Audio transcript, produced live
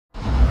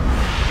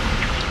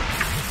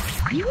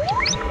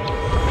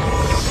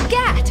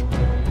Gat!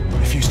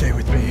 If you stay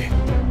with me,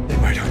 they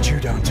might hunt you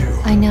down too.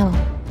 I know.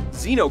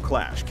 Zeno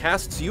Clash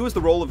casts you as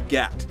the role of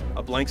Gat,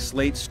 a blank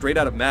slate straight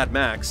out of Mad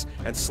Max,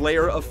 and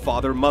slayer of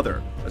Father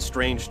Mother, a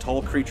strange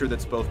tall creature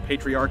that's both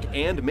patriarch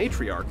and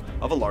matriarch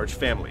of a large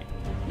family.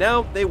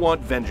 Now they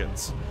want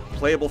vengeance.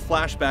 Playable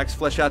flashbacks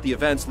flesh out the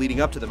events leading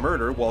up to the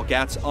murder, while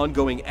Gat's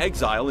ongoing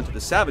exile into the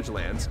Savage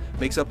Lands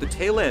makes up the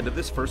tail end of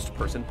this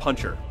first-person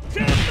puncher.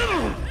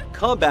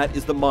 Combat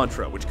is the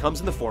mantra, which comes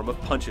in the form of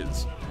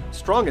punches.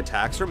 Strong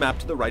attacks are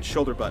mapped to the right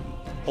shoulder button.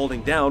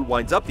 Holding down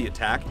winds up the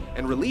attack,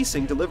 and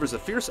releasing delivers a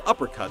fierce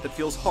uppercut that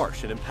feels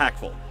harsh and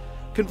impactful.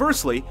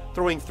 Conversely,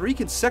 throwing 3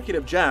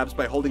 consecutive jabs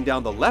by holding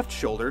down the left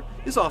shoulder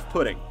is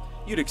off-putting.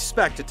 You'd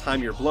expect to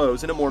time your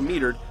blows in a more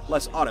metered,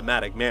 less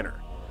automatic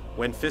manner.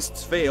 When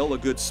fists fail, a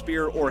good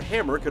spear or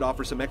hammer could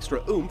offer some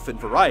extra oomph and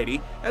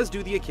variety, as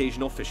do the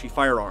occasional fishy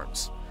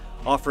firearms.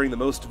 Offering the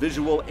most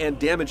visual and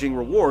damaging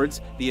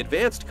rewards, the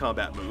advanced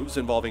combat moves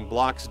involving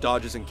blocks,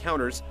 dodges, and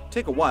counters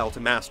take a while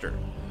to master.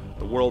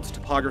 The world's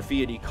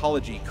topography and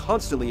ecology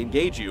constantly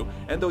engage you,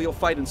 and though you'll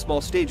fight in small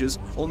stages,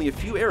 only a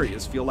few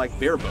areas feel like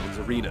bare-bones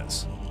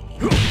arenas.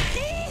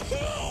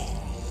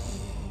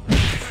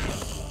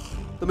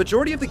 The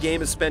majority of the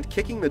game is spent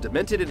kicking the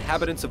demented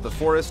inhabitants of the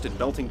forest and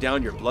melting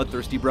down your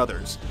bloodthirsty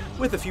brothers,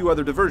 with a few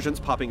other diversions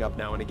popping up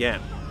now and again.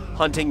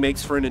 Hunting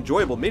makes for an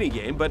enjoyable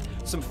minigame, but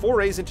some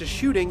forays into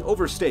shooting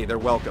overstay their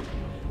welcome.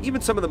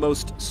 Even some of the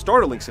most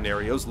startling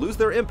scenarios lose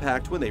their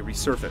impact when they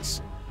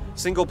resurface.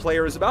 Single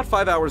player is about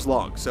 5 hours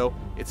long, so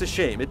it's a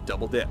shame it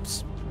double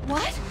dips.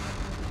 What?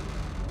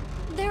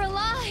 They're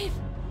alive!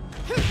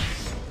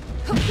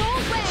 Go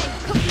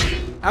away!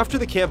 After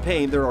the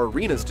campaign, there are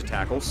arenas to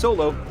tackle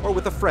solo or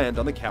with a friend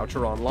on the couch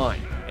or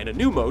online, and a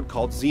new mode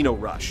called Zeno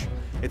Rush.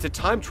 It's a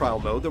time trial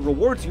mode that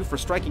rewards you for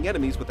striking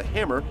enemies with a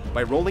hammer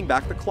by rolling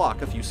back the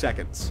clock a few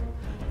seconds.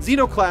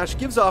 Zeno Clash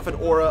gives off an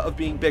aura of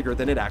being bigger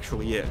than it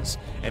actually is,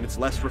 and its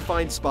less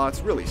refined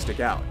spots really stick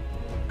out.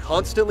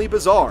 Constantly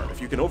bizarre, if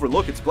you can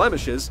overlook its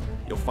blemishes,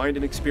 you'll find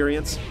an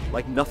experience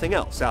like nothing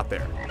else out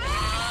there.